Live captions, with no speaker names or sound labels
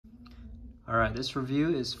Alright, this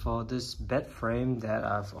review is for this bed frame that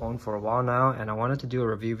I've owned for a while now, and I wanted to do a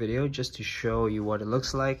review video just to show you what it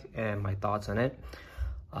looks like and my thoughts on it.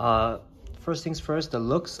 First things first, the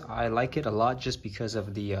looks, I like it a lot just because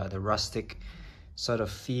of the rustic sort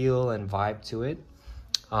of feel and vibe to it.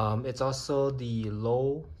 It's also the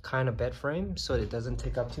low kind of bed frame, so it doesn't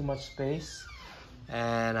take up too much space,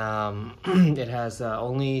 and it has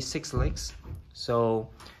only 6 legs, so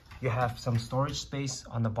you have some storage space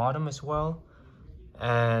on the bottom as well.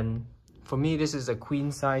 And for me, this is a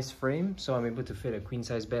queen size frame, so I'm able to fit a queen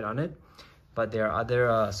size bed on it, but there are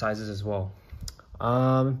other sizes as well.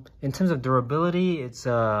 In terms of durability, it's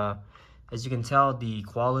as you can tell, the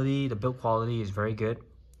build quality is very good.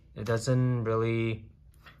 It doesn't really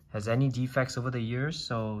has any defects over the years,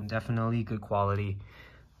 so definitely good quality.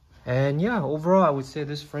 And yeah, overall I would say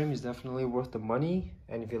this frame is definitely worth the money,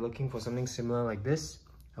 and if you're looking for something similar like this,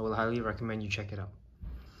 I will highly recommend you check it out.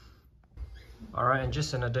 Alright, and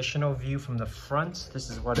just an additional view from the front, this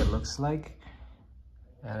is what it looks like.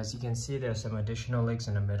 And as you can see, there's some additional legs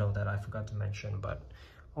in the middle that I forgot to mention, but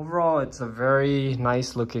overall it's a very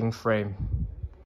nice looking frame.